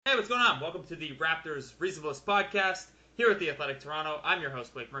Hey, what's going on? Welcome to the Raptors Reasonableness Podcast here at the Athletic Toronto. I'm your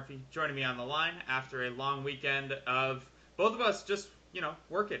host, Blake Murphy. Joining me on the line after a long weekend of both of us just,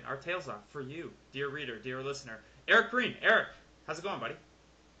 working our tails off for you, dear reader, dear listener. Eric Green. Eric, how's it going, buddy?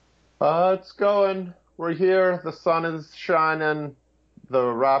 It's going. We're here. The sun is shining. The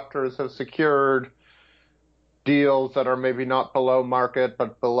Raptors have secured deals that are maybe not below market,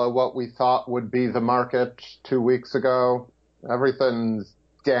 but below what we thought would be the market 2 weeks ago. Everything's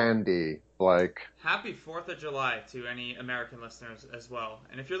dandy. Happy 4th of July to any American listeners as well.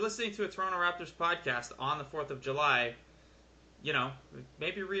 And if you're listening to a Toronto Raptors podcast on the 4th of July, you know,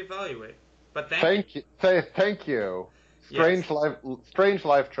 maybe reevaluate. But thank you. thank you. Thank you. Yes. Strange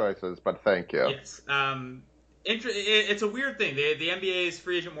life choices, but thank you. Yes. It's a weird thing. The NBA's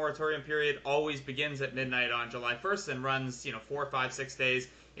free agent moratorium period always begins at midnight on July 1st and runs, 4, 5, 6 days.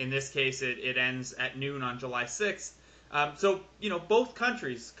 In this case, it ends at noon on July 6th. Both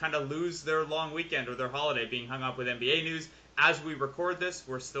countries kind of lose their long weekend or their holiday being hung up with NBA news. As we record this,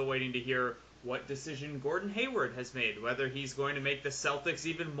 we're still waiting to hear what decision Gordon Hayward has made, whether he's going to make the Celtics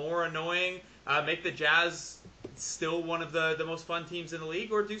even more annoying, make the Jazz still one of the most fun teams in the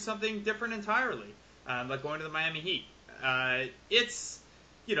league, or do something different entirely, like going to the Miami Heat. No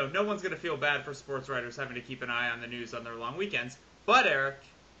one's going to feel bad for sports writers having to keep an eye on the news on their long weekends. But, Eric,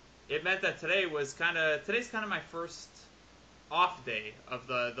 it meant that today's kind of my first off day of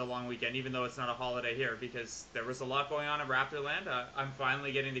the long weekend, even though it's not a holiday here, because there was a lot going on in Raptorland. I'm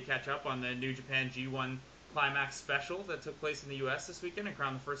finally getting to catch up on the New Japan G1 Climax special that took place in the U.S. this weekend and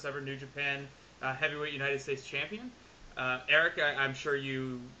crowned the first ever New Japan heavyweight United States champion. Eric, I'm sure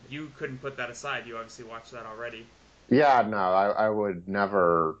you couldn't put that aside. You obviously watched that already. Yeah, no, I would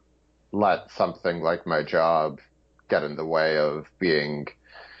never let something like my job get in the way of being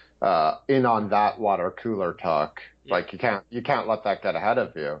in on that water cooler talk. Yeah. Like you can't let that get ahead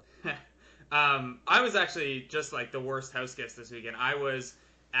of you. I was actually just like the worst house guest this weekend. I went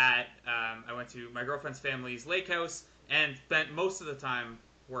to my girlfriend's family's lake house and spent most of the time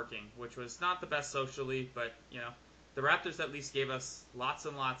working, which was not the best socially, but the Raptors at least gave us lots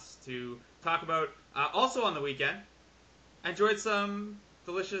and lots to talk about. Also on the weekend, I enjoyed some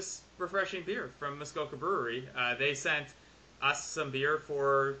delicious, refreshing beer from Muskoka Brewery. They sent us some beer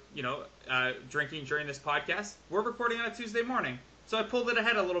for drinking during this podcast. We're recording on a Tuesday morning, so I pulled it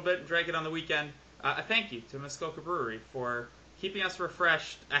ahead a little bit and drank it on the weekend. A thank you to Muskoka Brewery for keeping us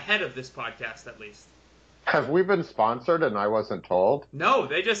refreshed ahead of this podcast, at least. Have we been sponsored and I wasn't told? No,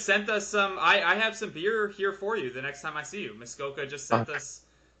 they just sent us some. I have some beer here for you the next time I see you. Muskoka just sent us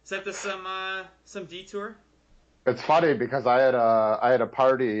some detour. It's funny because I had a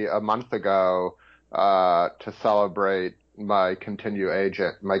party a month ago to celebrate my continued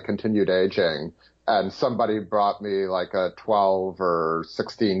aging, and somebody brought me like a 12 or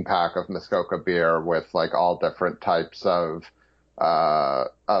 16 pack of Muskoka beer with like all different types of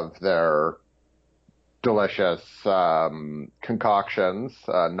their delicious concoctions,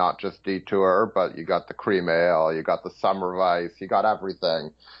 not just Detour, but you got the cream ale, you got the summer ice, you got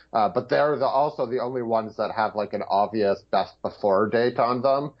everything. But they're also the only ones that have like an obvious best before date on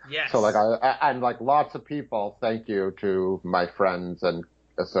them. Yes. So and like lots of people, thank you to my friends and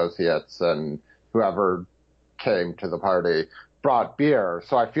associates and whoever came to the party, brought beer.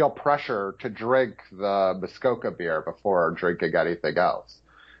 So I feel pressure to drink the Muskoka beer before drinking anything else.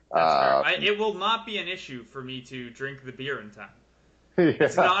 That's fair. It will not be an issue for me to drink the beer in time.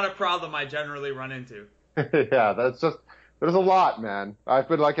 It's Yeah. not a problem I generally run into. Yeah, there's a lot, man. I've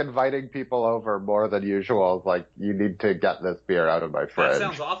been like inviting people over more than usual. Like, you need to get this beer out of my That fridge.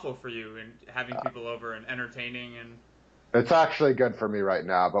 sounds awful for you and having people over and entertaining and It's actually good for me right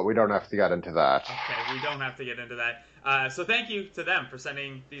now, but we don't have to get into that. okay, we don't have to get into that. So thank you to them for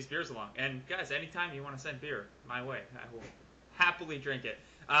sending these beers along. And guys, anytime you want to send beer my way, I will happily drink it.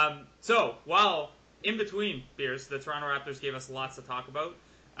 So while in between beers, the Toronto Raptors gave us lots to talk about.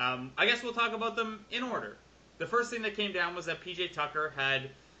 I guess we'll talk about them in order. The first thing that came down was that PJ Tucker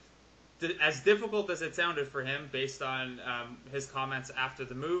had, as difficult as it sounded for him based on his comments after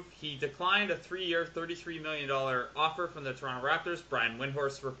the move, he declined a 3-year, $33 million offer from the Toronto Raptors. Brian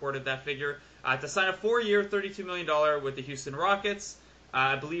Windhorst reported that figure. To sign a 4-year, $32 million with the Houston Rockets.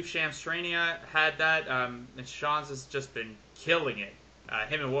 I believe Shams Charania had that, and Shams has just been killing it.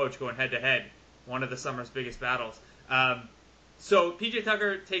 Him and Woj going head-to-head, one of the summer's biggest battles. So PJ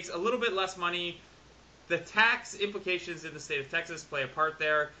Tucker takes a little bit less money. The tax implications in the state of Texas play a part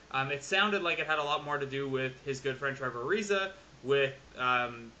there. It sounded like it had a lot more to do with his good friend Trevor Ariza, with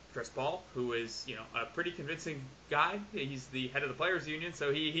Chris Paul, who is a pretty convincing guy. He's the head of the players union,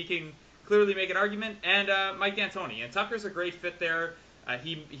 so he can clearly make an argument, and Mike D'Antoni. And Tucker's a great fit there.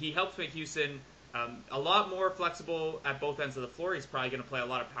 He helps make Houston a lot more flexible at both ends of the floor. He's probably going to play a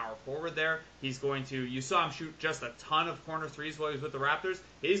lot of power forward there. He's going to, you saw him shoot just a ton of corner threes while he was with the Raptors.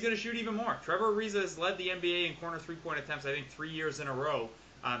 He's going to shoot even more. Trevor Ariza has led the NBA in corner three-point attempts, I think, 3 years in a row.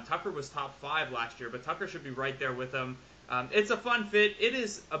 Tucker was top 5 last year, but Tucker should be right there with him. It's a fun fit. It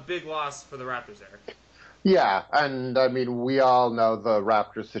is a big loss for the Raptors, Eric. Yeah, and I mean, we all know the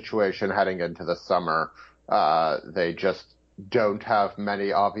Raptors situation heading into the summer. They just don't have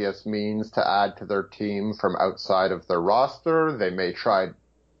many obvious means to add to their team from outside of their roster. They may try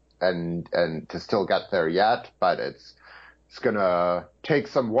and to still get there yet, but it's gonna take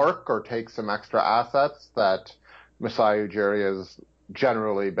some work or take some extra assets that Masai Ujiri has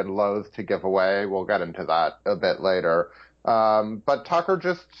generally been loath to give away. We'll get into that a bit later. But Tucker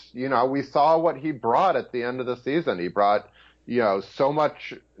just, we saw what he brought at the end of the season. He brought so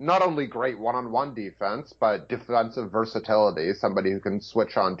much, not only great one-on-one defense, but defensive versatility, somebody who can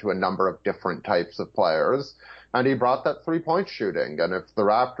switch on to a number of different types of players. And he brought that three-point shooting. And if the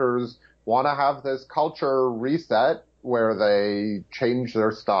Raptors want to have this culture reset where they change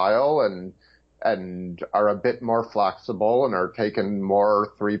their style and are a bit more flexible and are taking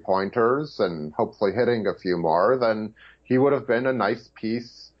more three-pointers and hopefully hitting a few more, then he would have been a nice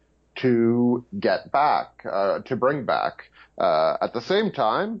piece to get back, to bring back. At the same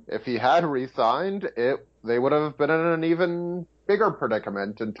time, if he had re-signed, they would have been in an even bigger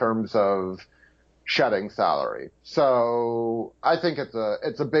predicament in terms of shedding salary. So I think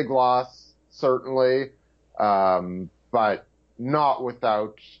it's a big loss, certainly, but not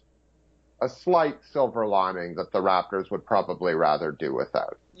without a slight silver lining that the Raptors would probably rather do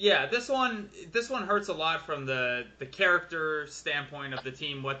without. Yeah, this one hurts a lot from the character standpoint of the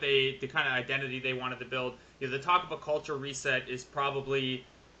team, the kind of identity they wanted to build. The talk of a culture reset is probably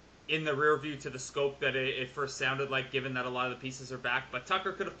in the rear view to the scope that it first sounded like, given that a lot of the pieces are back. But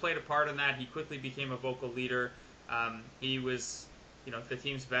Tucker could have played a part in that. He quickly became a vocal leader. He was, the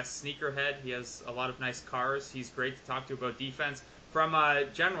team's best sneakerhead. He has a lot of nice cars. He's great to talk to about defense. From a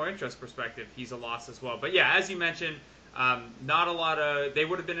general interest perspective, he's a loss as well. But yeah, as you mentioned, not a lot of, they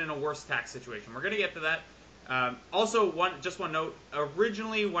would have been in a worse tax situation. We're going to get to that. Also, one note.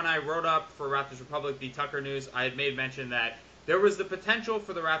 Originally, when I wrote up for Raptors Republic, the Tucker news, I had made mention that there was the potential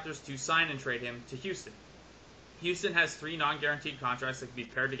for the Raptors to sign and trade him to Houston. Houston has 3 non-guaranteed contracts that can be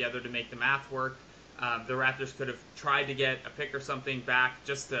paired together to make the math work. The Raptors could have tried to get a pick or something back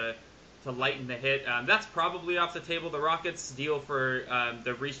just to lighten the hit. That's probably off the table. The Rockets' deal for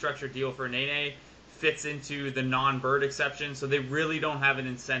the restructured deal for Nene fits into the non-Bird exception, so they really don't have an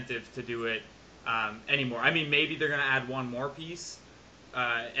incentive to do it anymore. I mean, maybe they're going to add one more piece,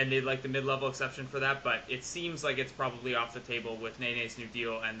 and they'd like the mid-level exception for that, but it seems like it's probably off the table with Nene's new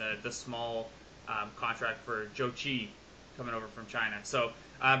deal and the small contract for Joe Chi coming over from China. So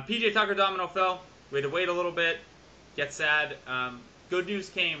PJ Tucker domino fell. We had to wait a little bit, get sad. Good news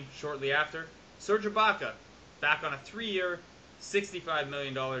came shortly after. Serge Ibaka back on a 3-year, $65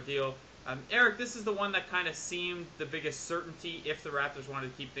 million deal. Eric, this is the one that kind of seemed the biggest certainty if the Raptors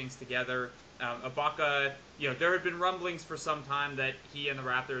wanted to keep things together. Ibaka, there had been rumblings for some time that he and the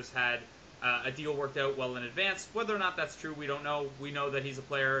Raptors had a deal worked out well in advance. Whether or not that's true, we don't know. We know that he's a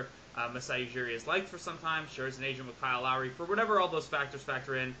player Masai Ujiri has liked for some time, shares an agent with Kyle Lowry. For whatever all those factors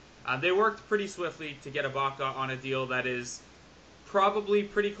factor in, they worked pretty swiftly to get Ibaka on a deal that is probably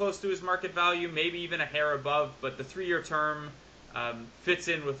pretty close to his market value, maybe even a hair above, but the 3-year term fits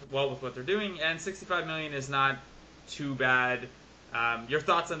in with what they're doing, and $65 million is not too bad. Your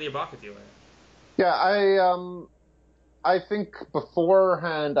thoughts on the Ibaka deal? Yeah, I think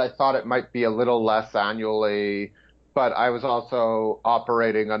beforehand I thought it might be a little less annually, but I was also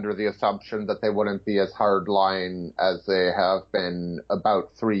operating under the assumption that they wouldn't be as hard line as they have been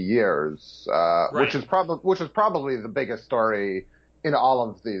about 3 years, right. which is probably the biggest story in all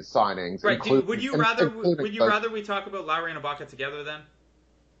of these signings. Right. Would you rather we talk about Lowry and Ibaka together then?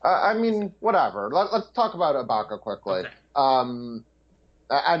 I mean, whatever. Let's talk about Ibaka quickly. Okay.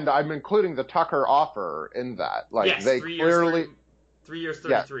 And I'm including the Tucker offer in that. Like, yes, they 3 clearly, years,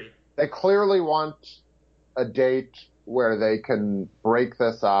 33. Yeah, they clearly want a date where they can break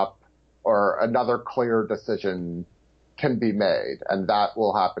this up, or another clear decision can be made, and that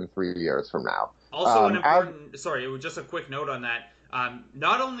will happen 3 years from now. Also, an important. Just a quick note on that.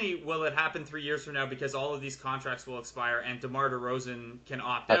 Not only will it happen 3 years from now because all of these contracts will expire and DeMar DeRozan can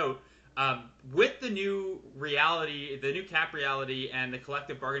opt out. With the new reality, the new cap reality, and the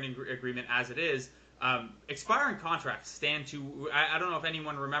collective bargaining agreement as it is, expiring contracts stand to. I don't know if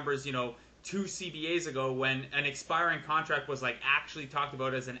anyone remembers, 2 CBAs ago when an expiring contract was actually talked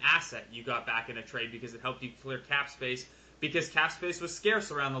about as an asset you got back in a trade because it helped you clear cap space. because cap space was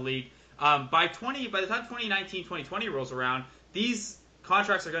scarce around the league. By the time 2019-2020 rolls around, these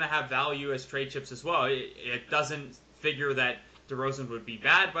contracts are going to have value as trade chips as well. It doesn't figure that DeRozan would be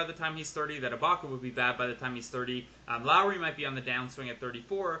bad by the time he's 30, that Ibaka would be bad by the time he's 30. Lowry might be on the downswing at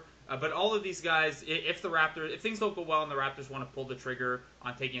 34. But all of these guys, if things don't go well and the Raptors want to pull the trigger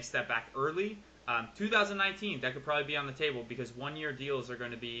on taking a step back early, 2019, that could probably be on the table because one-year deals are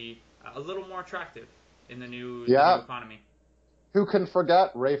going to be a little more attractive in the new economy. Who can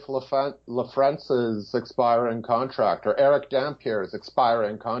forget Rafe LaFrence's expiring contract, or Eric Dampier's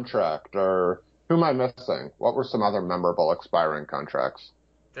expiring contract, or who am I missing? What were some other memorable expiring contracts?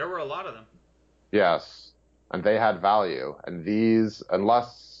 There were a lot of them. Yes, and they had value. And these,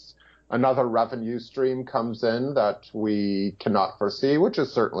 unless another revenue stream comes in that we cannot foresee, which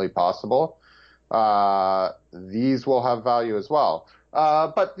is certainly possible, these will have value as well.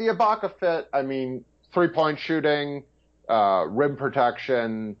 But the Ibaka fit, I mean, three-point shooting, rim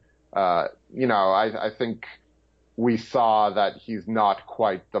protection, I think we saw that he's not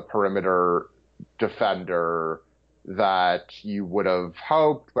quite the perimeter defender that you would have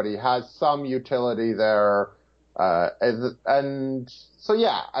hoped, but he has some utility there. And so,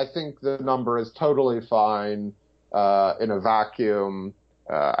 yeah, I think the number is totally fine in a vacuum.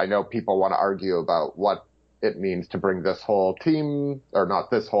 I know people want to argue about what it means to bring this whole team, or not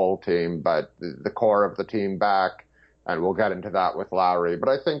this whole team, but the core of the team back. And we'll get into that with Lowry. But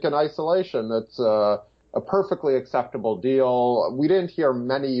I think in isolation, it's a perfectly acceptable deal. We didn't hear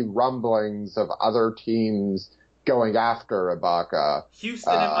many rumblings of other teams going after Ibaka.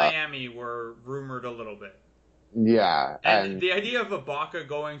 Houston and Miami were rumored a little bit. Yeah. And the idea of Ibaka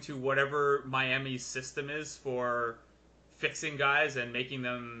going to whatever Miami's system is for fixing guys and making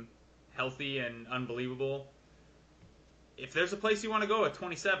them healthy and unbelievable. If there's a place you want to go at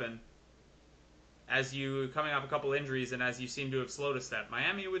 27, as you coming off a couple injuries and as you seem to have slowed a step,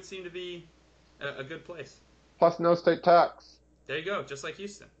 Miami would seem to be a good place. Plus no state tax. There you go, just like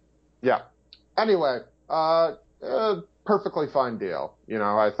Houston. Yeah. Anyway, perfectly fine deal.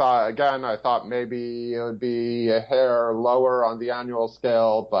 I thought maybe it would be a hair lower on the annual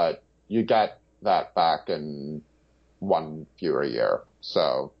scale, but you get that back in one fewer year.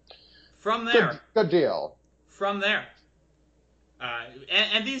 So from there, good deal. From there.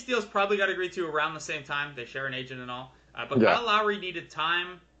 And these deals probably got agreed to around the same time. They share an agent and all. But Kyle Lowry needed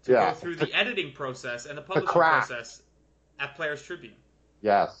time to go through the editing process and the publishing process at Players Tribune.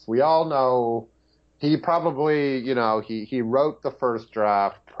 Yes, we all know he probably, he wrote the first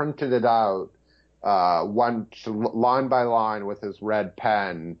draft, printed it out, went line by line with his red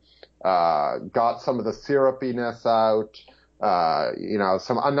pen, got some of the syrupiness out,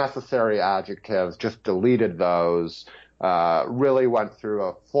 some unnecessary adjectives, just deleted those. Really went through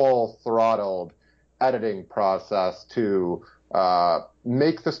a full-throttled editing process to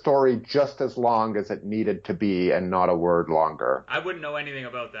make the story just as long as it needed to be and not a word longer. I wouldn't know anything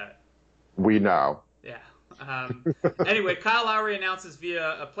about that. We know. Yeah. Anyway, Kyle Lowry announces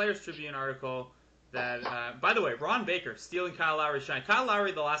via a Players Tribune article that, by the way, Ron Baker stealing Kyle Lowry's shine. Kyle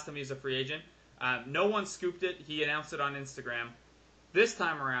Lowry, the last time he was a free agent, no one scooped it. He announced it on Instagram. This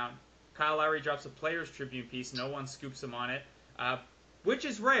time around, Kyle Lowry drops a Players Tribune piece. No one scoops him on it, which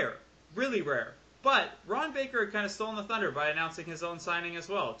is rare, really rare. But Ron Baker had kind of stolen the thunder by announcing his own signing as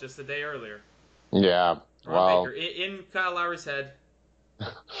well, just a day earlier. Yeah, Ron Baker, in Kyle Lowry's head,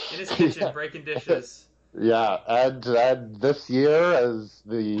 in his kitchen, breaking dishes. Yeah, and this year, as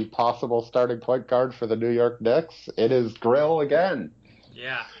the possible starting point guard for the New York Knicks, it is Drill again.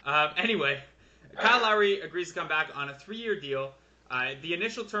 Yeah. Anyway, Kyle Lowry agrees to come back on a 3-year deal. The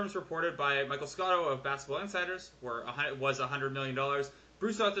initial terms reported by Michael Scotto of Basketball Insiders was $100 million.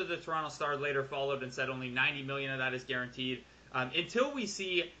 Bruce Arthur, the Toronto Star, later followed and said only $90 million of that is guaranteed. Until we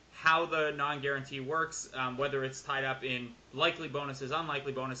see how the non-guarantee works, whether it's tied up in likely bonuses,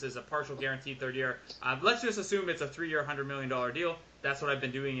 unlikely bonuses, a partial guaranteed third year, let's just assume it's a 3-year, $100 million deal. That's what I've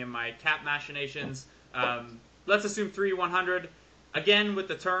been doing in my cap machinations. Let's assume 3-100. Again, with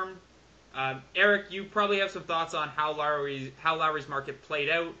the term, Eric, you probably have some thoughts on how Lowry's market played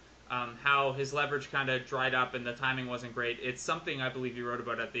out, how his leverage kind of dried up and the timing wasn't great. It's something I believe you wrote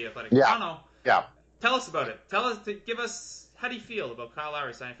about at The Athletic. Toronto. Yeah. Tell us about it. Give us, how do you feel about Kyle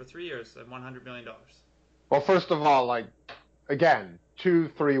Lowry signing for 3 years and $100 million? Well, first of all, again,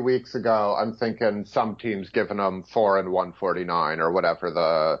 2-3 weeks ago, I'm thinking some teams giving him 4 and 149 or whatever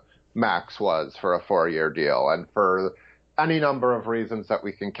the max was for a 4-year deal. And for any number of reasons that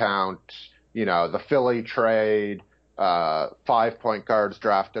we can count, the Philly trade, 5 point guards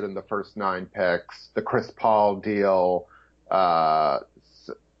drafted in the first 9 picks, the Chris Paul deal,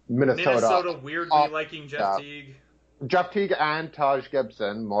 Minnesota weirdly liking Jeff Teague. Jeff Teague and Taj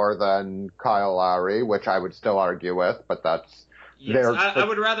Gibson more than Kyle Lowry, which I would still argue with, but that's Yes, their. I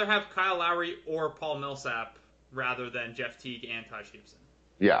would rather have Kyle Lowry or Paul Millsap rather than Jeff Teague and Taj Gibson.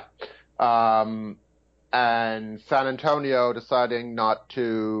 Yeah. Um, and San Antonio deciding not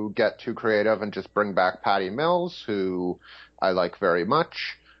to get too creative and just bring back Patty Mills, who I like very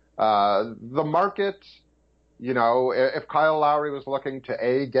much. The market, if Kyle Lowry was looking to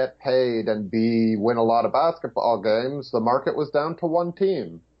A, get paid, and B, win a lot of basketball games, the market was down to one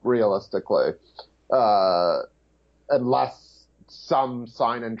team, realistically. Uh, unless some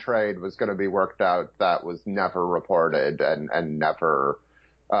sign and trade was going to be worked out that was never reported and never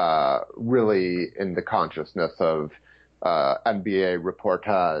really in the consciousness of NBA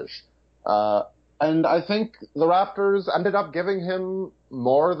reportage. And I think the Raptors ended up giving him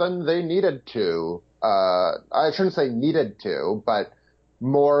more than they needed to. I shouldn't say needed to, but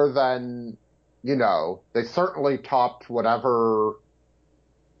more than, they certainly topped whatever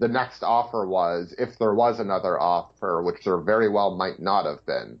the next offer was, if there was another offer, which there very well might not have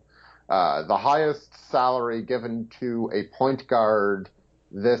been. The highest salary given to a point guard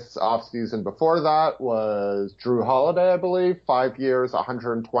this offseason before that was Drew Holiday, I believe, 5 years,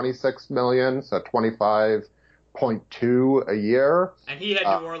 $126 million, so 25.2 a year. And he had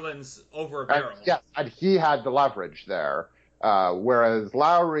New Orleans over a barrel. Yes, and he had the leverage there. Whereas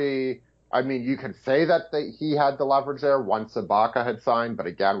Lowry, I mean, you could say that he had the leverage there once Ibaka had signed, but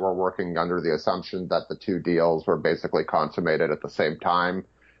again, we're working under the assumption that the two deals were basically consummated at the same time.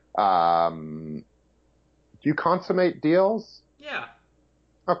 Do you consummate deals? Yeah.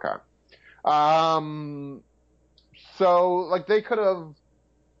 Okay. So, they could have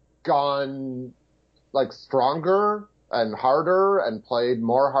gone, stronger and harder and played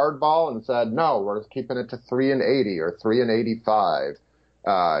more hardball and said, no, we're keeping it to 3-80 or 3-85.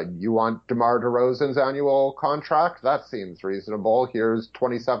 You want DeMar DeRozan's annual contract? That seems reasonable. Here's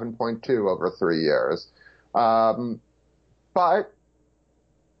 27.2 over 3 years. But,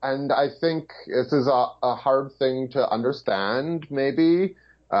 and I think this is a hard thing to understand, maybe,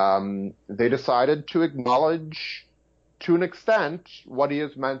 they decided to acknowledge, to an extent, what he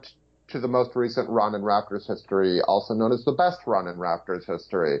has meant to the most recent run in Raptors history, also known as the best run in Raptors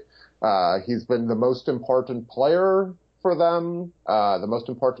history. He's been the most important player for them, the most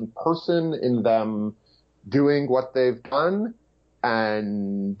important person in them doing what they've done.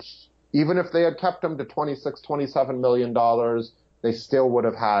 And even if they had kept him to $26, $27 million, they still would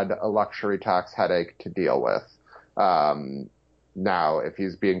have had a luxury tax headache to deal with. Now, if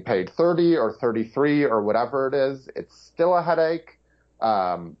he's being paid 30 or 33 or whatever it is, it's still a headache.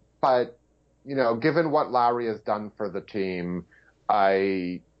 But, given what Lowry has done for the team,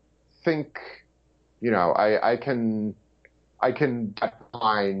 I think, I can get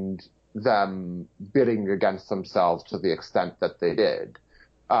behind them bidding against themselves to the extent that they did.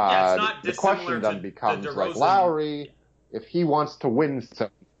 Yeah, it's not the question then becomes, Lowry, if he wants to win some...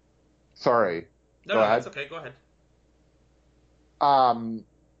 Sorry. No, that's okay. Go ahead.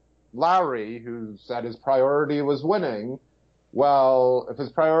 Lowry, who said his priority was winning, well, if his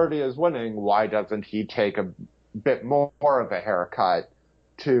priority is winning, why doesn't he take a bit more of a haircut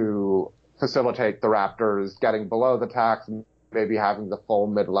to facilitate the Raptors getting below the tax and maybe having the full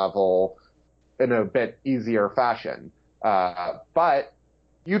mid-level in a bit easier fashion? But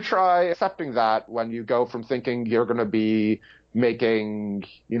you try accepting that when you go from thinking you're going to be making,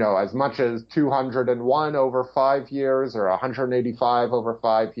 as much as 201 over 5 years or 185 over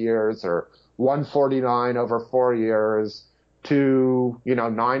 5 years or 149 over 4 years to,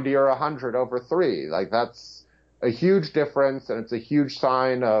 90 or 100 over 3. That's a huge difference, and it's a huge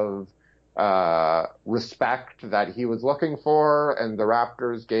sign of respect that he was looking for, and the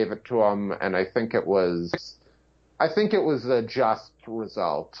Raptors gave it to him, and I think it was a just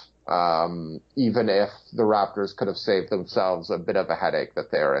result. Even if the Raptors could have saved themselves a bit of a headache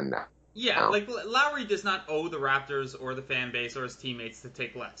that they're in now. Yeah, Lowry does not owe the Raptors or the fan base or his teammates to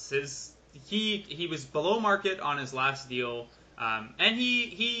take less. He was below market on his last deal, and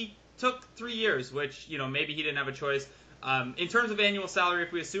he took 3 years, which, maybe he didn't have a choice. In terms of annual salary,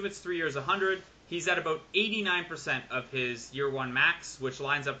 if we assume it's 3 years, 100, he's at about 89% of his year one max, which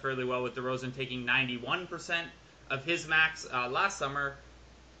lines up fairly well with DeRozan taking 91% of his max last summer.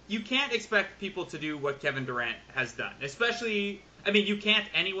 You can't expect people to do what Kevin Durant has done. Especially, you can't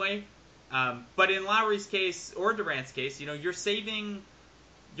anyway. But in Lowry's case, or Durant's case, you're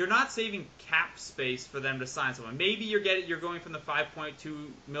not saving cap space for them to sign someone. Maybe you're going from the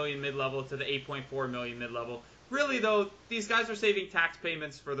 5.2 million mid-level to the 8.4 million mid-level. Really, though, these guys are saving tax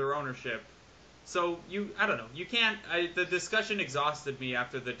payments for their ownership So I don't know. You can't. The discussion exhausted me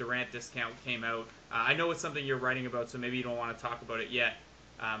after the Durant discount came out. I know it's something you're writing about, so maybe you don't want to talk about it yet.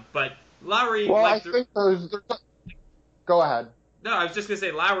 But Lowry, Well, I like, think go ahead. no, I was just gonna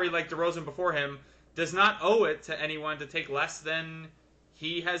say Lowry, like DeRozan before him, does not owe it to anyone to take less than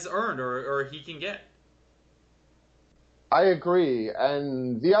he has earned or he can get. I agree.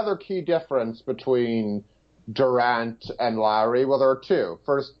 And the other key difference between Durant and Lowry, well, there are two.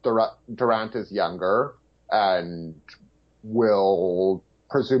 First, Durant is younger and will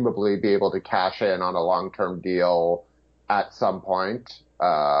presumably be able to cash in on a long-term deal at some point,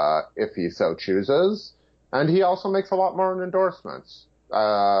 if he so chooses. And he also makes a lot more in endorsements.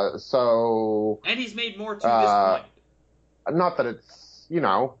 And he's made more to this point. Not that it's,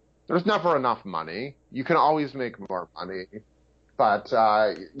 there's never enough money. You can always make more money. But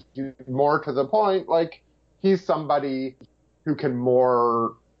more to the point, like, he's somebody who can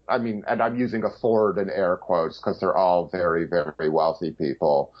more, I mean, and I'm using afford in air quotes because they're all very, very wealthy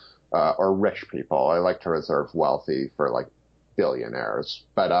people, or rich people. I like to reserve wealthy for, like, billionaires.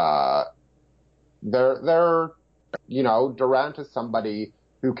 But they're, Durant is somebody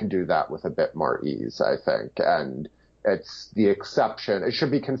who can do that with a bit more ease, I think. And it's the exception. It should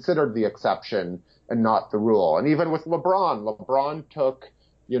be considered the exception and not the rule. And even with LeBron took,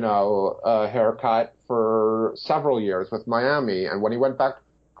 a haircut for several years with Miami. And when he went back to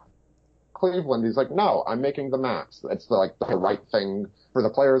Cleveland, he's like, no, I'm making the max. It's the right thing for the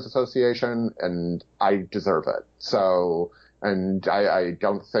Players Association, and I deserve it. So, and I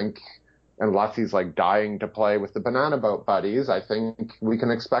don't think, unless he's like dying to play with the Banana Boat Buddies, I think we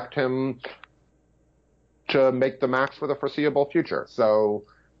can expect him to make the max for the foreseeable future. So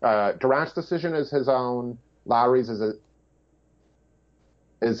Durant's decision is his own. Lowry's is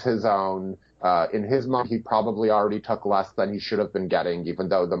his own. In his mind, he probably already took less than he should have been getting, even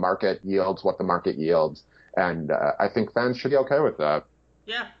though the market yields what the market yields. And I think fans should be okay with that.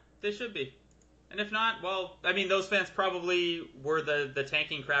 Yeah, they should be. And if not, well, I mean, those fans probably were the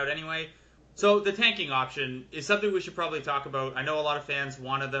tanking crowd anyway. So the tanking option is something we should probably talk about. I know a lot of fans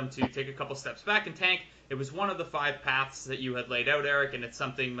wanted them to take a couple steps back and tank. It was one of the 5 paths that you had laid out, Eric, and it's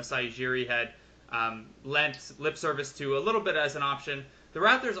something Masai Ujiri had lent lip service to a little bit as an option. The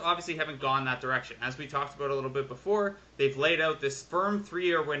Raptors obviously haven't gone that direction. As we talked about a little bit before, they've laid out this firm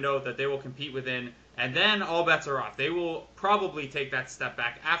 3-year window that they will compete within, and then all bets are off. They will probably take that step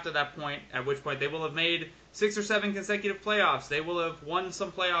back after that point, at which point they will have made 6 or 7 consecutive playoffs. They will have won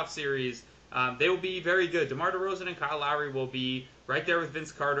some playoff series. They will be very good. DeMar DeRozan and Kyle Lowry will be right there with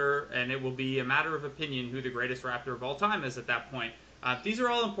Vince Carter, and it will be a matter of opinion who the greatest Raptor of all time is at that point. These are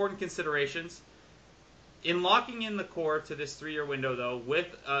all important considerations. In locking in the core to this 3-year window, though, with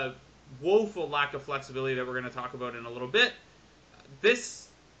a woeful lack of flexibility that we're going to talk about in a little bit, the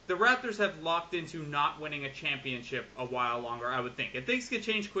Raptors have locked into not winning a championship a while longer, I would think. And things could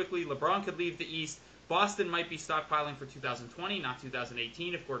change quickly. LeBron could leave the East. Boston might be stockpiling for 2020, not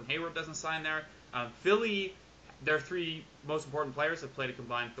 2018, if Gordon Hayward doesn't sign there. Philly, their 3 most important players have played a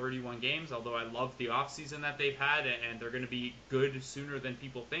combined 31 games, although I love the offseason that they've had, and they're going to be good sooner than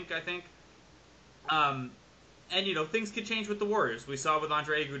people think, I think. And, things could change with the Warriors. We saw with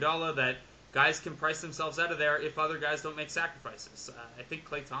Andre Iguodala that guys can price themselves out of there if other guys don't make sacrifices. I think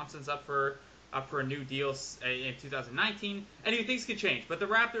Klay Thompson's up for a new deal in 2019. Anyway, things could change. But the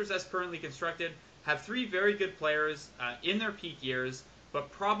Raptors, as currently constructed, have 3 very good players in their peak years,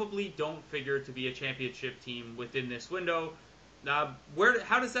 but probably don't figure to be a championship team within this window.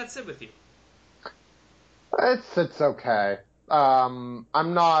 How does that sit with you? It's okay. I'm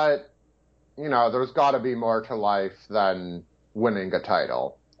not, there's got to be more to life than winning a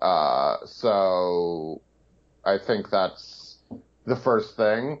title. So I think that's the first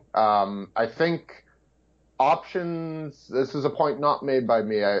thing. I think options, this is a point not made by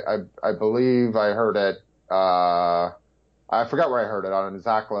me. I believe I heard it, I forgot where I heard it, on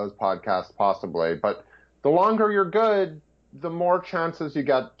Zach Lowe's podcast possibly, but the longer you're good, the more chances you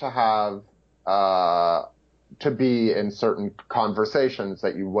get to have, to be in certain conversations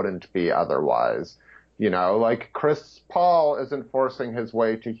that you wouldn't be otherwise. Like Chris Paul isn't forcing his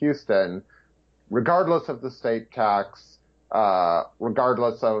way to Houston, regardless of the state tax,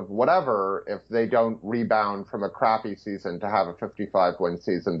 regardless of whatever, if they don't rebound from a crappy season to have a 55-win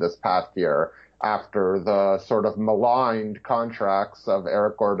season this past year after the sort of maligned contracts of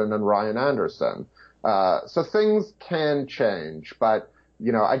Eric Gordon and Ryan Anderson. So things can change, but,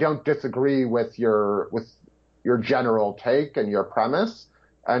 I don't disagree with your general take and your premise.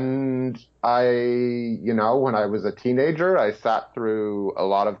 And when I was a teenager, I sat through a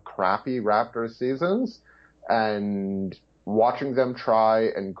lot of crappy Raptors seasons, and watching them try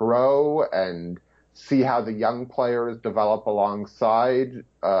and grow and see how the young players develop alongside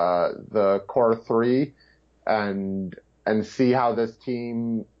the core three and see how this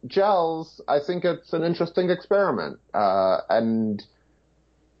team gels, I think it's an interesting experiment. And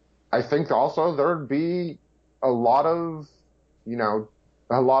I think also there'd be a lot of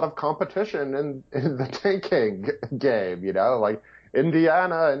competition in the tanking game, like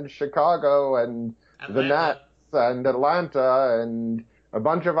Indiana and Chicago and the Nets and Atlanta and a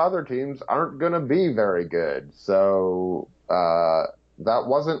bunch of other teams aren't going to be very good. So that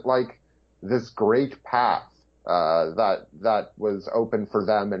wasn't like this great path that was open for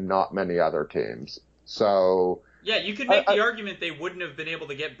them and not many other teams. So yeah, you could make the argument they wouldn't have been able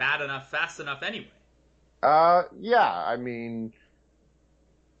to get bad enough fast enough anyway. Yeah, I mean,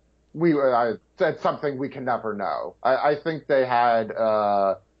 it's something we can never know. I think they had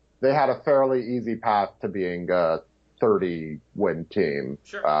a fairly easy path to being a 30-win team.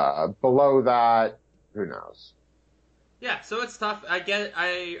 Sure. Below that, who knows? Yeah, so it's tough. I get it.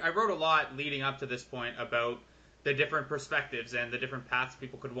 I wrote a lot leading up to this point about the different perspectives and the different paths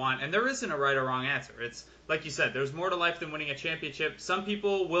people could want, and there isn't a right or wrong answer. It's like you said, there's more to life than winning a championship. Some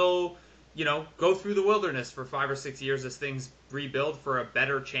people will, go through the wilderness for 5 or 6 years as things rebuild for a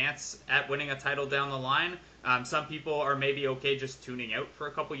better chance at winning a title down the line. Some people are maybe okay just tuning out for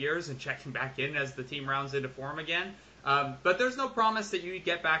a couple years and checking back in as the team rounds into form again. But there's no promise that you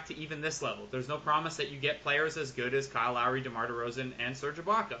get back to even this level. There's no promise that you get players as good as Kyle Lowry, DeMar DeRozan, and Serge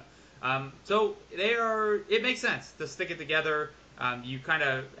Ibaka. So it makes sense to stick it together. You kind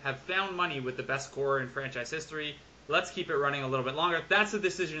of have found money with the best core in franchise history. Let's keep it running a little bit longer. That's the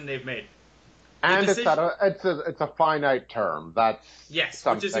decision they've made. And it's a finite term. That's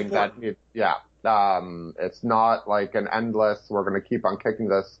something which is important. It's not like an endless, we're going to keep on kicking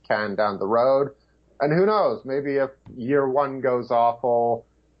this can down the road. And who knows, maybe if year one goes awful,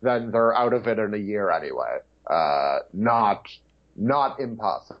 then they're out of it in a year anyway. Not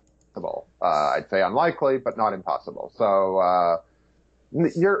impossible. I'd say unlikely, but not impossible. So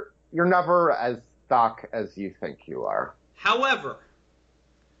you're never as stuck as you think you are. However,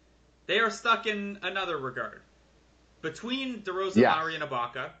 they are stuck in another regard. Between DeRozan, Lowry, and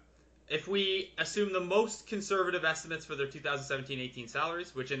Ibaka, if we assume the most conservative estimates for their 2017-18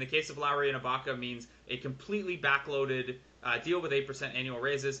 salaries, which in the case of Lowry and Ibaka means a completely backloaded deal with 8% annual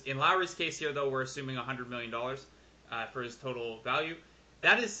raises. In Lowry's case here, though, we're assuming $100 million for his total value.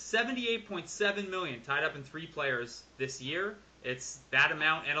 That is $78.7 million tied up in 3 players this year. It's that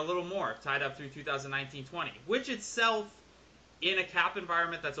amount and a little more tied up through 2019-20, which itself, in a cap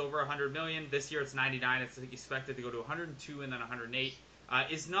environment that's over $100 million, this year it's 99. It's expected to go to 102 and then 108.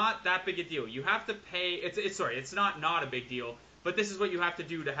 Is not that big a deal. You have to pay. It's not a big deal. But this is what you have to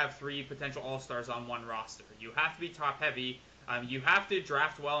do to have 3 potential all-stars on one roster. You have to be top-heavy. You have to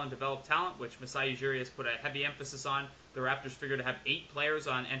draft well and develop talent, which Masai Ujiri has put a heavy emphasis on. The Raptors figure to have 8 players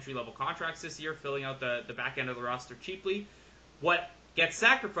on entry-level contracts this year, filling out the back end of the roster cheaply. What gets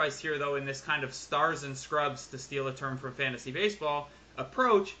sacrificed here, though, in this kind of stars and scrubs, to steal a term from fantasy baseball,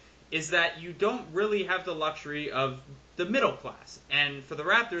 approach, is that you don't really have the luxury of the middle class. And for the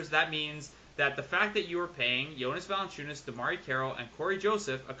Raptors, that means that the fact that you are paying Jonas Valanciunas, DeMarre Carroll, and Corey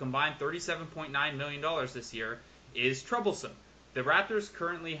Joseph a combined $37.9 million this year is troublesome. The Raptors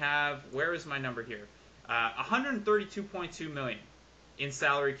currently have, where is my number here? $132.2 million in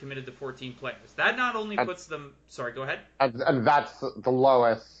salary committed to 14 players. That not only puts them... Sorry, go ahead. And that's the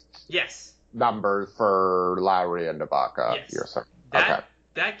lowest number for Lowry and Ibaka. Yes.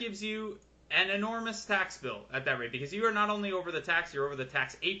 That gives you an enormous tax bill at that rate, because you are not only over the tax, you're over the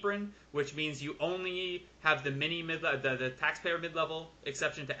tax apron, which means you only have the taxpayer mid-level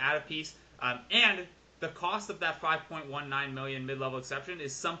exception to add a piece, and the cost of that $5.19 million mid-level exception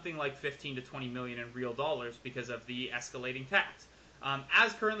is something like 15 to 20 million in real dollars because of the escalating tax.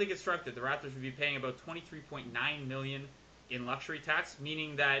 As currently constructed, the Raptors would be paying about $23.9 million in luxury tax,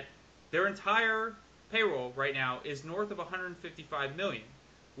 meaning that their entire payroll right now is north of $155 million,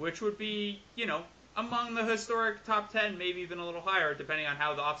 which would be, among the historic top 10, maybe even a little higher, depending on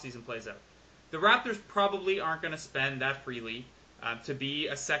how the offseason plays out. The Raptors probably aren't going to spend that freely to be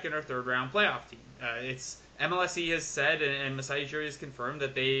a second or third round playoff team. MLSE has said, and Masai Ujiri has confirmed,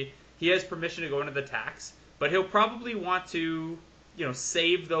 that he has permission to go into the tax, but he'll probably want to,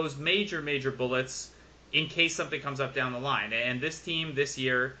 save those major bullets in case something comes up down the line. And this team this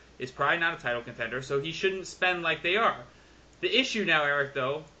year is probably not a title contender, so he shouldn't spend like they are. The issue now, Eric,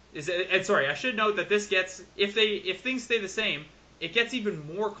 though, is, and sorry, I should note that this gets, if things stay the same, it gets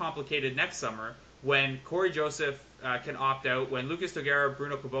even more complicated next summer when Corey Joseph can opt out, when Lucas Nogueira,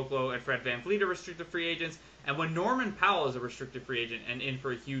 Bruno Caboclo, and Fred VanVleet are restricted free agents, and when Norman Powell is a restricted free agent and in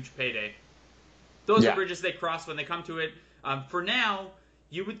for a huge payday. Those are bridges they cross when they come to it. For now,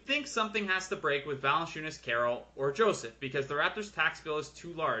 you would think something has to break with Valanciunas, Carroll, or Joseph, because the Raptors' tax bill is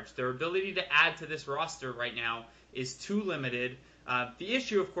too large. Their ability to add to this roster right now is too limited. The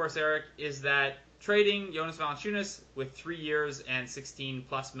issue, of course, Eric, is that trading Jonas Valanciunas with 3 years and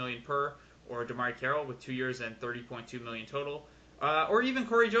 $16+ million per, or DeMarre Carroll with 2 years and $30.2 million total, or even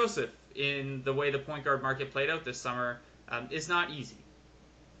Corey Joseph, in the way the point guard market played out this summer, is not easy.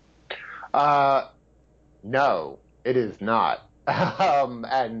 No, it is not.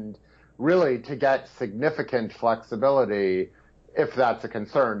 And really, to get significant flexibility, if that's a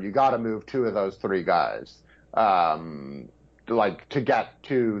concern, you got to move 2 of those 3 guys, like to get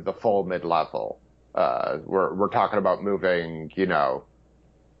to the full mid-level. We're talking about moving,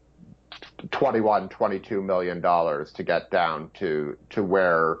 $21-22 million to get down to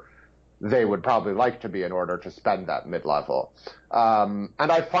where they would probably like to be in order to spend that mid-level. And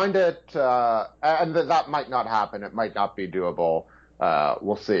I find it, and that might not happen. It might not be doable.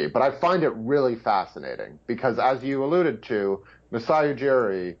 We'll see. But I find it really fascinating because, as you alluded to, Masai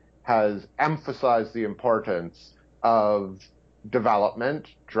Ujiri has emphasized the importance of development,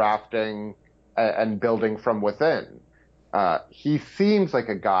 drafting, and building from within. He seems like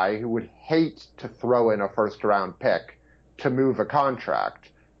a guy who would hate to throw in a first-round pick to move a contract.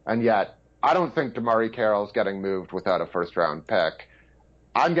 And yet, I don't think DeMarre Carroll's getting moved without a first-round pick.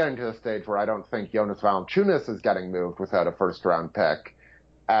 I'm getting to the stage where I don't think Jonas Valanciunas is getting moved without a first-round pick.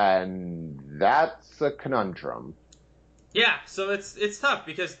 And that's a conundrum. Yeah, so it's tough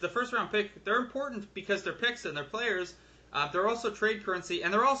because the first-round pick, they're important because they're picks and they're players. They're also trade currency,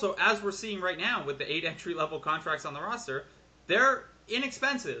 and they're also, as we're seeing right now with the 8 entry-level contracts on the roster, they're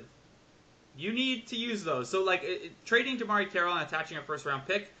inexpensive. You need to use those. So, trading DeMarre Carroll and attaching a first-round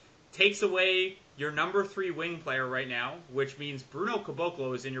pick takes away your number 3 wing player right now, which means Bruno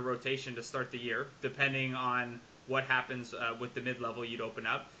Caboclo is in your rotation to start the year, depending on what happens with the mid-level you'd open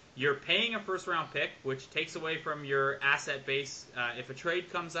up. You're paying a first-round pick, which takes away from your asset base if a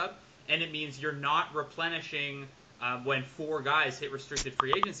trade comes up, and it means you're not replenishing when 4 guys hit restricted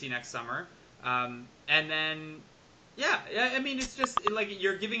free agency next summer. And then... Yeah, I mean, it's just like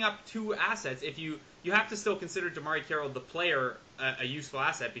you're giving up 2 assets. If you have to still consider DeMarre Carroll, the player, a useful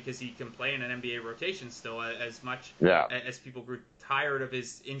asset because he can play in an NBA rotation still as much as people grew tired of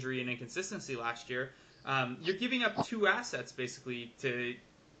his injury and inconsistency last year. You're giving up 2 assets basically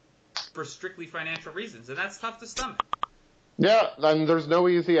for strictly financial reasons, and that's tough to stomach. Yeah, and there's no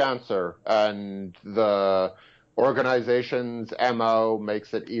easy answer, and the organization's MO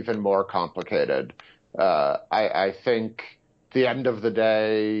makes it even more complicated. I think at the end of the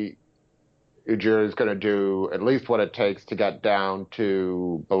day, Ujiri is going to do at least what it takes to get down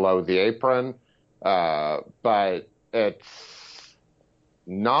to below the apron. But it's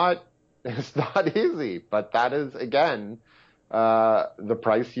not easy. But that is, again, the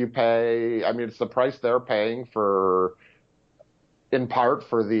price you pay. I mean, it's the price they're paying in part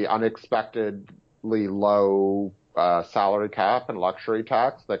for the unexpectedly low salary cap and luxury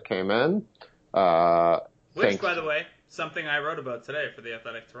tax that came in. Which, by the way, something I wrote about today for the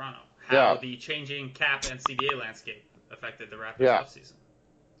Athletic Toronto. How the changing cap and CBA landscape affected the Raptors offseason.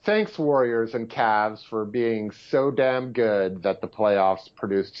 Thanks, Warriors and Cavs, for being so damn good that the playoffs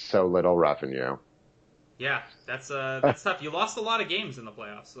produced so little revenue. Yeah, that's tough. You lost a lot of games in the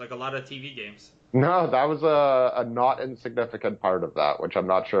playoffs, like a lot of TV games. No, that was a not insignificant part of that, which I'm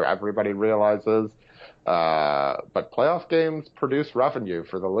not sure everybody realizes. But playoff games produce revenue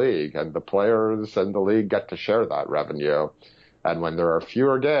for the league, and the players and the league get to share that revenue. And when there are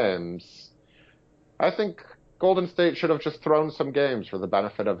fewer games, I think Golden State should have just thrown some games for the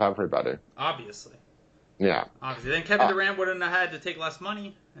benefit of everybody. Obviously. Yeah. Obviously. Then Kevin Durant wouldn't have had to take less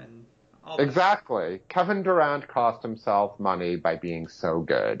money and all that. Exactly. Kevin Durant cost himself money by being so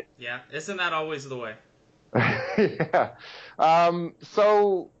good. Yeah. Isn't that always the way? Yeah.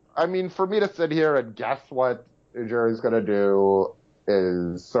 So, I mean, for me to sit here and guess what Ujiri is going to do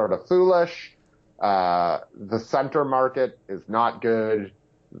is sort of foolish. The center market is not good.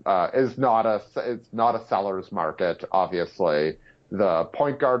 It's not a seller's market, obviously. The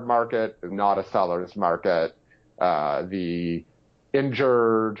point guard market is not a seller's market. The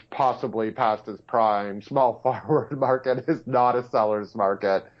injured, possibly past his prime, small forward market is not a seller's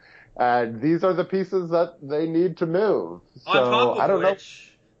market. And these are the pieces that they need to move. On top of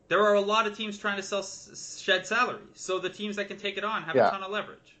which, there are a lot of teams trying to shed salary. So the teams that can take it on have a ton of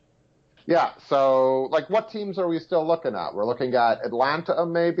leverage. Yeah, so, like, what teams are we still looking at? We're looking at Atlanta,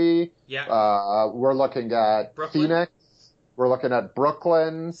 maybe. Yeah. We're looking at Brooklyn. Phoenix. We're looking at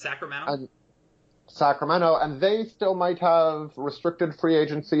Brooklyn. Sacramento. And Sacramento, and they still might have restricted free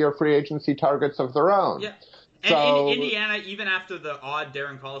agency or free agency targets of their own. Yeah. And so, Indiana, even after the odd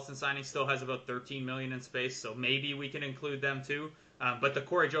Darren Collison signing, still has about $13 million in space, so maybe we can include them too. But the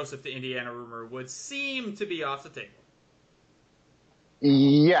Corey Joseph to Indiana rumor would seem to be off the table.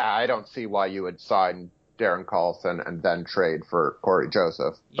 Yeah, I don't see why you would sign Darren Collison and then trade for Corey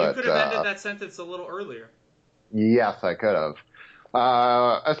Joseph. You could have ended that sentence a little earlier. Yes, I could have.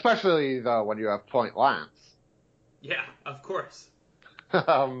 Especially, though, when you have Point Lance. Yeah, of course.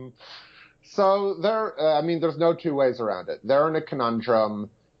 So there's no two ways around it. They're in a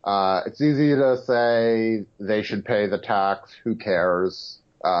conundrum. It's easy to say they should pay the tax. Who cares?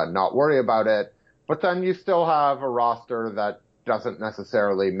 Not worry about it. But then you still have a roster that doesn't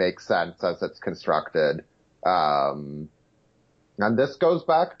necessarily make sense as it's constructed. And this goes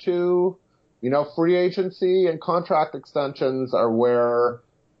back to, free agency and contract extensions are where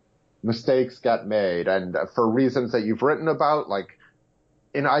mistakes get made. And for reasons that you've written about, like,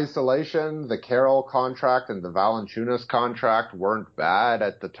 in isolation, the Carroll contract and the Valanciunas contract weren't bad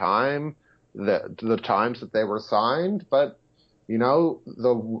at the time, the times that they were signed, but,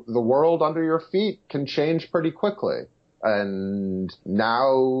 the world under your feet can change pretty quickly. And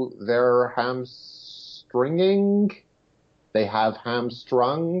now they're hamstringing. They have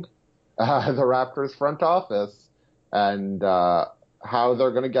hamstrung the Raptors front office, and how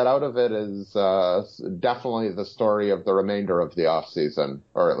they're going to get out of it is definitely the story of the remainder of the offseason,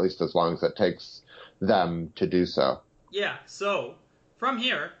 or at least as long as it takes them to do so. Yeah, so from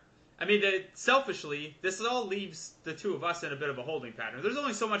here, I mean, selfishly, this all leaves the two of us in a bit of a holding pattern. There's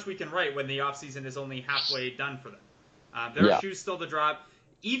only so much we can write when the offseason is only halfway done for them. There are shoes still to drop.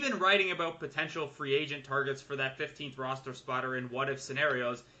 Even writing about potential free agent targets for that 15th roster spot or in what-if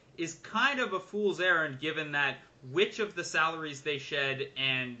scenarios is kind of a fool's errand, given that which of the salaries they shed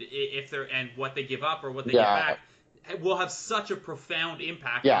and what they give up or what they get back will have such a profound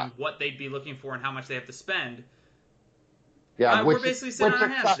impact on what they'd be looking for and how much they have to spend. Yeah, we're basically sitting on our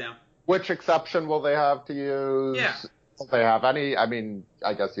hands now. Which exception will they have to use? Yeah. Will they have any? I mean,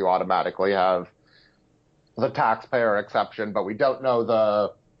 I guess you automatically have the taxpayer exception, but we don't know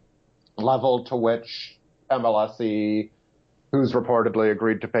the level to which MLSE, who's reportedly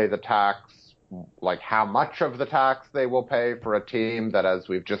agreed to pay the tax, like how much of the tax they will pay for a team that, as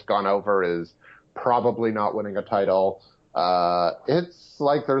we've just gone over, is probably not winning a title. It's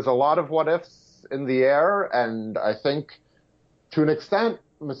like there's a lot of what ifs in the air, and I think to an extent,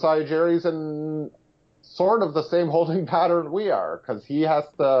 Masai Ujiri's in sort of the same holding pattern we are, because he has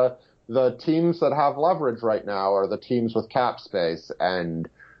the teams that have leverage right now are the teams with cap space, and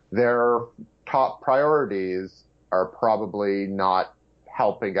their top priorities are probably not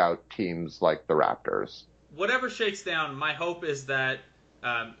helping out teams like the Raptors. Whatever shakes down, my hope is that,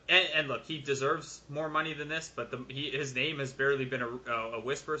 and look, he deserves more money than this, but his name has barely been a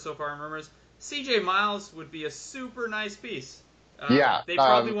whisper so far in rumors. CJ Miles would be a super nice piece. They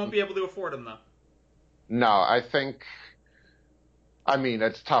probably won't be able to afford him, though. No, I think,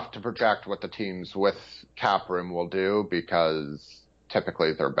 it's tough to project what the teams with cap room will do because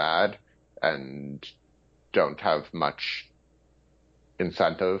typically they're bad and don't have much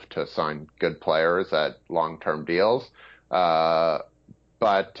incentive to sign good players at long-term deals. But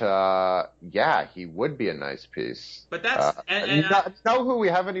he would be a nice piece. But that's... you know who we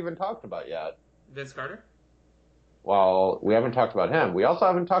haven't even talked about yet? Vince Carter? Well, we haven't talked about him. We also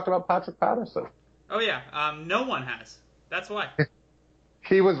haven't talked about Patrick Patterson. Oh, yeah. No one has. That's why.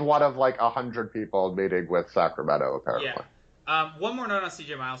 He was one of 100 people meeting with Sacramento, apparently. Yeah. One more note on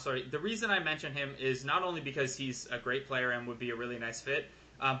CJ Miles, sorry. The reason I mention him is not only because he's a great player and would be a really nice fit,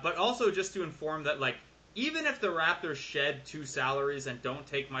 but also just to inform that, even if the Raptors shed 2 salaries and don't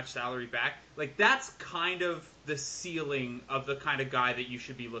take much salary back, that's kind of the ceiling of the kind of guy that you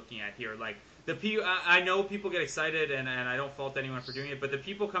should be looking at here. I know people get excited, and I don't fault anyone for doing it, but the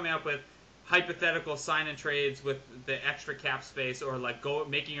people coming up with hypothetical sign-and trades with the extra cap space or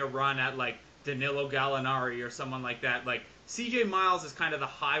making a run at Danilo Gallinari or someone like that, CJ Miles is kind of the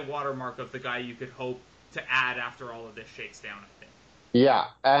high watermark of the guy you could hope to add after all of this shakes down, I think. Yeah,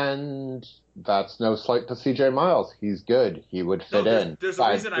 and that's no slight to CJ Miles. He's good. He would fit in. There's a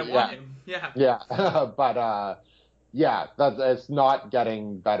reason I want him. Yeah. Yeah, but it's not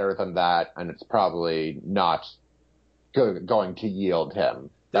getting better than that, and it's probably not going to yield him.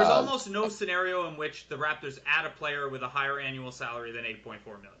 There's almost no scenario in which the Raptors add a player with a higher annual salary than $8.4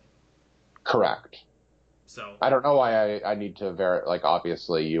 million. Correct. So I don't know why I need to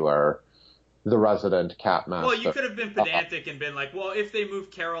obviously you are the resident cat master. Well, you could have been pedantic and been like, well, if they move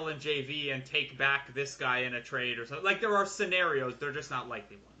Carroll and JV and take back this guy in a trade or something. Like, there are scenarios, they're just not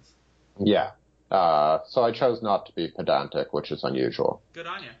likely ones. Yeah. So I chose not to be pedantic, which is unusual. Good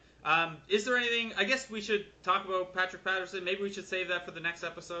on you. Is there anything, I guess we should talk about Patrick Patterson. Maybe we should save that for the next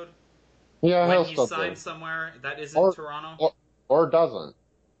episode. Yeah, when he signs somewhere that isn't Toronto. Or doesn't.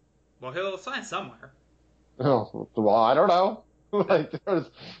 Well, he'll sign somewhere. Oh, well, I don't know. Like,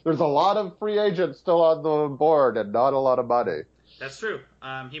 there's a lot of free agents still on the board and not a lot of money. That's true.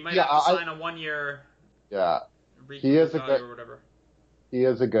 He might have to sign a 1 year. Yeah, he is a good. Or whatever. He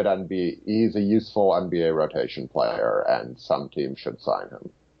is a good NBA. He's a useful NBA rotation player, and some teams should sign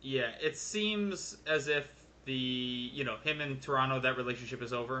him. Yeah, it seems as if him and Toronto, that relationship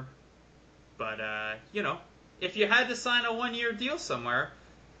is over. But if you had to sign a 1 year deal somewhere,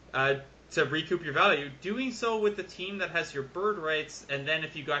 to recoup your value, doing so with the team that has your bird rights, and then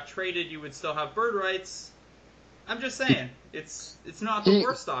if you got traded, you would still have bird rights. I'm just saying, it's not the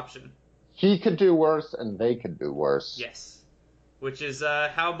worst option. He could do worse, and they could do worse. Yes, which is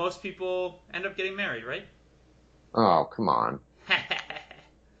how most people end up getting married, right? Oh, come on.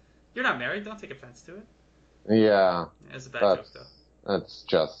 You're not married. Don't take offense to it. Yeah. It's a bad joke, though. That's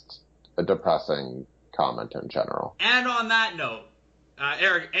just a depressing comment in general. And on that note,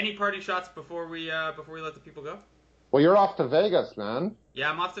 Eric, any party shots before we let the people go? Well, you're off to Vegas, man. Yeah,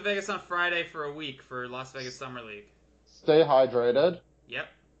 I'm off to Vegas on Friday for a week for Las Vegas Summer League. Stay hydrated. Yep.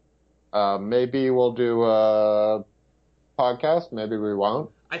 Maybe we'll do a podcast. Maybe we won't.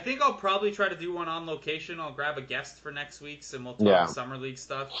 I think I'll probably try to do one on location. I'll grab a guest for next week's, and we'll talk Summer League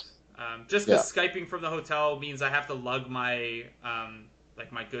stuff. Just because Skyping from the hotel means I have to lug my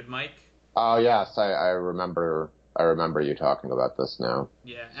my good mic. Oh yes, I remember. I remember you talking about this now.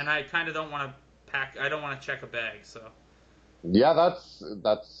 Yeah, and I kind of don't want to pack. I don't want to check a bag, so. Yeah, that's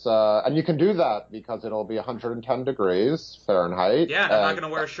and you can do that because it'll be 110 degrees Fahrenheit. Yeah, and I'm not going to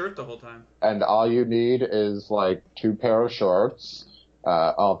wear a shirt the whole time. And all you need is like 2 pair of shorts.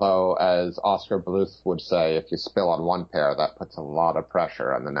 Although, as Oscar Bluth would say, if you spill on one pair, that puts a lot of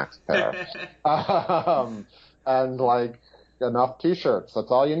pressure on the next pair. And like enough t-shirts.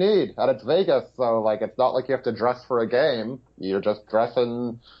 That's all you need. And it's Vegas, so like it's not like you have to dress for a game. You're just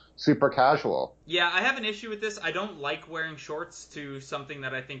dressing super casual. Yeah, I have an issue with this. I don't like wearing shorts to something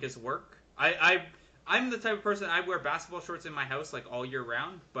that I think is work. I'm the type of person, I wear basketball shorts in my house like all year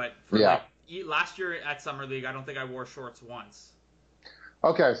round, but for last year at Summer League, I don't think I wore shorts once.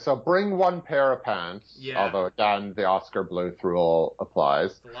 Okay, so bring 1 pair of pants. Yeah. Although again, the Oscar Bluth rule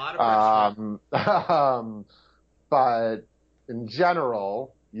applies. A lot of pressure. But in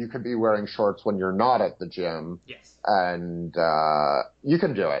general, you could be wearing shorts when you're not at the gym. Yes. And you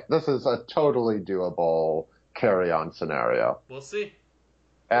can do it. This is a totally doable carry-on scenario. We'll see.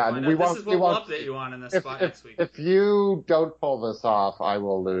 And we'll update you on in this spot next week. If you don't pull this off, I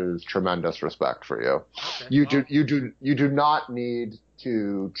will lose tremendous respect for you. Okay, you do not need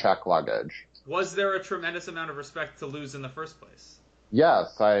to check luggage. Was there a tremendous amount of respect to lose in the first place?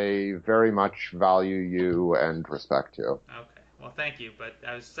 Yes, I very much value you and respect you. Okay. Well, thank you, but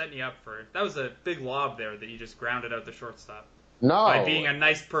I was setting you up for... That was a big lob there that you just grounded out the shortstop. No. By being a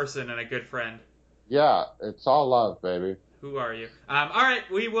nice person and a good friend. Yeah, it's all love, baby. Who are you? All right,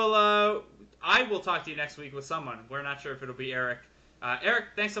 we will... I will talk to you next week with someone. We're not sure if it'll be Eric. Eric,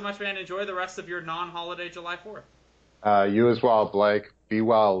 thanks so much, man. Enjoy the rest of your non-holiday July 4th. You as well, Blake. Be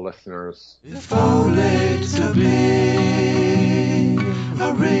well, listeners. If only to be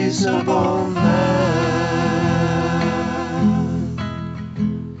a reasonable man.